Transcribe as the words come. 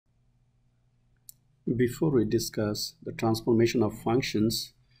Before we discuss the transformation of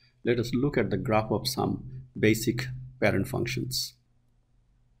functions, let us look at the graph of some basic parent functions.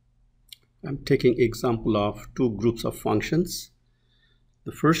 I'm taking example of two groups of functions.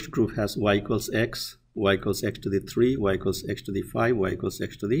 The first group has y equals x to the 3, y equals x to the 5, y equals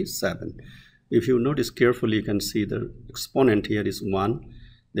x to the 7. If you notice carefully, you can see the exponent here is 1,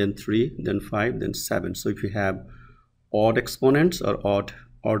 then 3, then 5, then 7. So if you have odd exponents or odd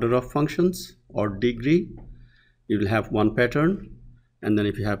order of functions or degree, you will have one pattern. And then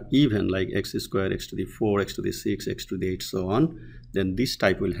if you have even, like x squared, x to the 4, x to the 6, x to the 8, so on, then this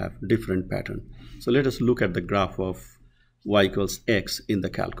type will have different pattern. So let us look at the graph of y equals x in the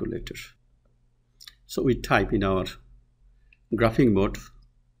calculator. So we type in our graphing mode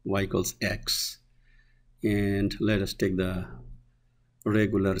y equals x, and let us take the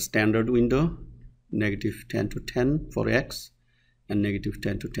regular standard window, -10 to 10 for x and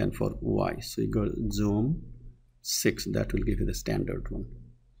 -10 to 10 for y. So you go zoom 6, that will give you the standard one.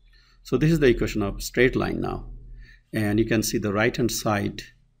 So this is the equation of straight line now, and you can see the right hand side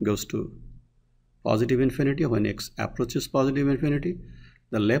goes to positive infinity when x approaches positive infinity.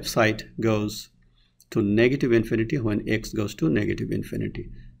 The left side goes to negative infinity when x goes to negative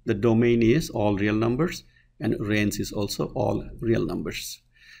infinity. The domain is all real numbers and range is also all real numbers.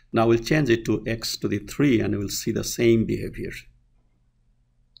 Now we'll change it to x to the 3 and we'll see the same behavior.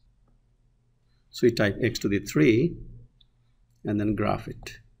 So we type x to the 3 and then graph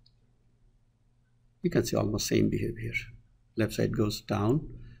it. You can see almost same behavior. Left side goes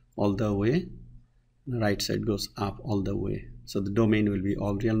down all the way, the right side goes up all the way. So the domain will be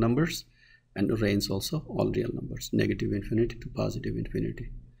all real numbers and range also all real numbers, negative infinity to positive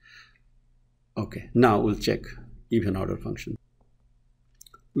infinity. Okay, now we'll check even order function.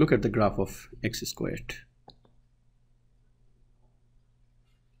 Look at the graph of x squared.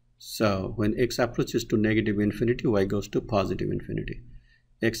 So when x approaches to negative infinity, y goes to positive infinity.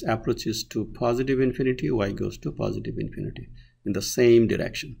 X approaches to positive infinity, y goes to positive infinity in the same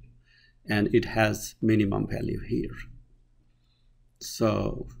direction. And it has minimum value here.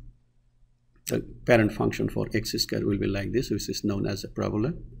 So the parent function for x squared will be like this, which is known as a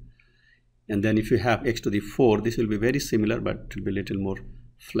parabola. And then if you have x to the 4, this will be very similar, but it will be a little more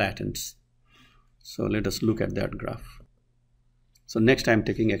flattened. So let us look at that graph. So next I'm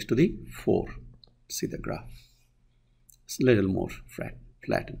taking x to the 4. See the graph. It's a little more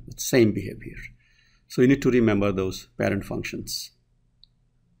flattened, but same behavior. So you need to remember those parent functions.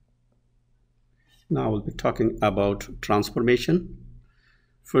 Now we'll be talking about transformation.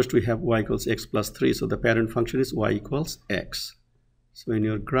 First we have y equals x plus 3. So the parent function is y equals x. So in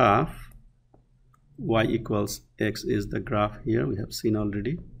your graph, y equals x is the graph here. We have seen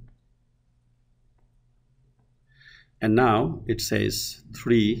already. And now it says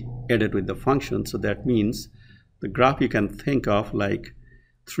 3 added with the function. So that means the graph you can think of like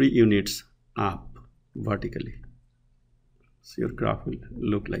 3 units up vertically. So your graph will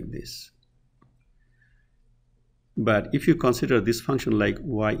look like this. But if you consider this function like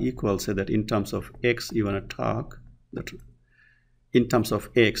y equals, say that in terms of x you want to talk, that in terms of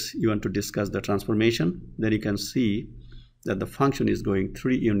x you want to discuss the transformation, then you can see that the function is going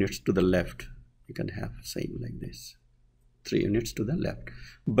 3 units to the left. You can have same like this, 3 units to the left.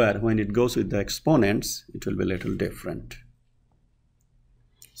 But when it goes with the exponents, it will be a little different.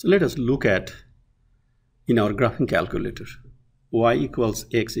 So let us look at in our graphing calculator. Y equals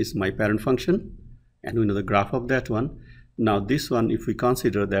x is my parent function, and we know the graph of that one. Now this one, if we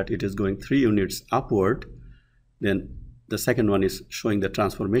consider that it is going 3 units upward, then the second one is showing the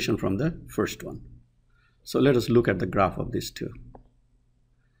transformation from the first one. So let us look at the graph of these two.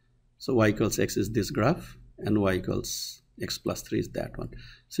 So y equals x is this graph, and y equals x plus 3 is that one.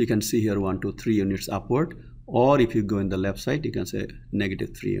 So you can see here 1, 2, 3 units upward, or if you go in the left side, you can say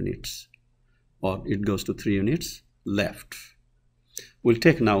 -3 units, or it goes to 3 units left. We'll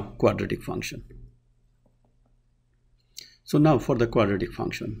take now quadratic function. So now for the quadratic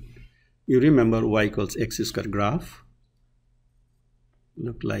function, you remember y equals x squared graph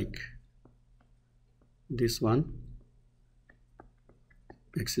look like this one,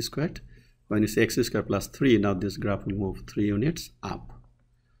 x squared. When you say x squared plus 3, now this graph will move 3 units up.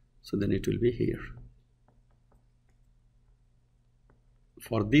 So then it will be here.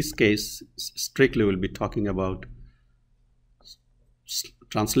 For this case, strictly we'll be talking about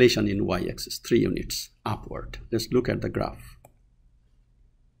translation in y-axis, 3 units upward. Let's look at the graph.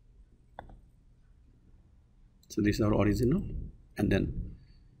 So this is our original, and then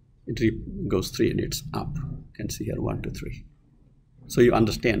it goes 3 units up. You can see here 1, 2, 3. So you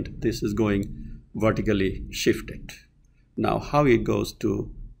understand this is going vertically shifted. Now how it goes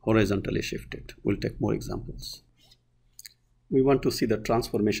to horizontally shifted. We'll take more examples. We want to see the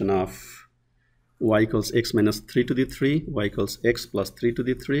transformation of y equals x minus 3 to the 3, y equals x plus 3 to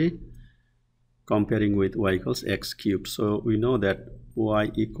the 3, comparing with y equals x cubed. So we know that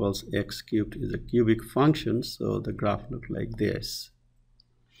y equals x cubed is a cubic function, so the graph looks like this.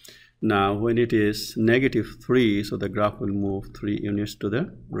 Now when it is -3, so the graph will move 3 units to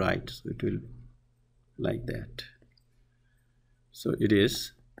the right, so it will like that. So it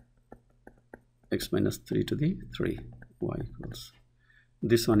is x minus 3 to the 3, y equals.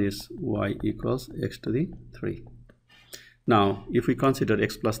 This one is y equals x to the 3. Now if we consider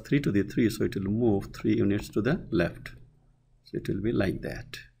x plus 3 to the 3, so it will move 3 units to the left. So it will be like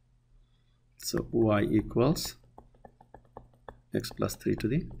that. So y equals x plus 3 to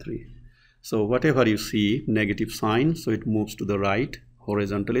the 3. So whatever you see negative sign, so it moves to the right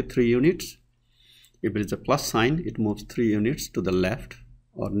horizontally 3 units. If it is a plus sign, it moves 3 units to the left,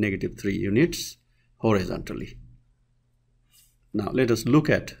 or -3 units horizontally. Now let us look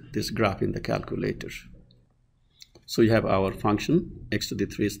at this graph in the calculator. So you have our function x to the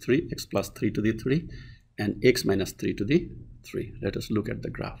 3 is 3, x plus 3 to the 3, and x minus 3 to the 3. Let us look at the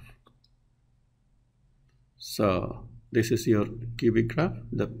graph. So this is your cubic graph,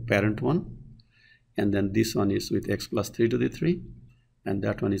 the parent one, and then this one is with x plus 3 to the 3, and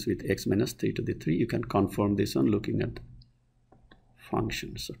that one is with x minus 3 to the 3. You can confirm this one looking at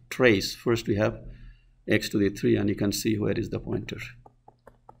function. So trace, first we have x to the 3, and you can see where is the pointer.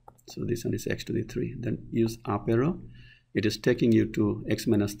 So this one is x to the 3. Then use up arrow. It is taking you to x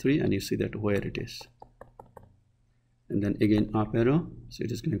minus 3, and you see that where it is. And then again up arrow, so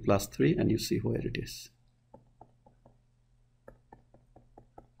it is going plus 3, and you see where it is.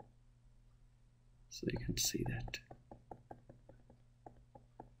 So you can see that.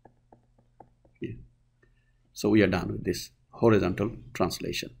 Yeah. So we are done with this horizontal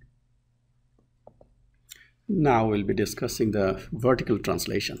translation. Now we'll be discussing the vertical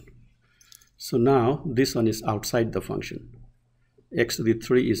translation. So now this one is outside the function. X to the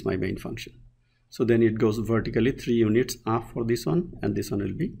 3 is my main function. So then it goes vertically 3 units up for this one, and this one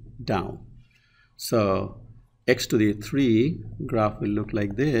will be down. So x to the 3 graph will look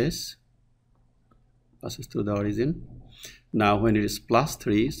like this, passes through the origin. Now when it is plus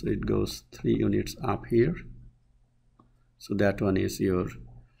 3, so it goes 3 units up here. So that one is your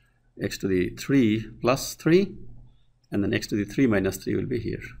x to the 3 plus 3, and then x to the 3 minus 3 will be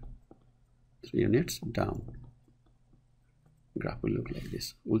here. 3 units down. Graph will look like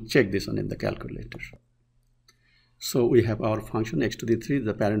this. We'll check this one in the calculator. So we have our function x to the 3,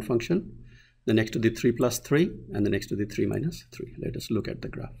 the parent function, then x to the 3 plus 3, and then x to the 3 minus 3. Let us look at the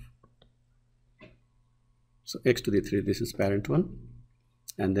graph. So x to the 3, this is parent one,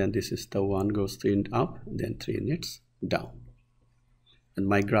 and then this is the one goes 3 up, then 3 units down. And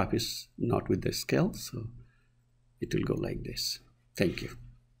my graph is not with the scale, so it will go like this. Thank you.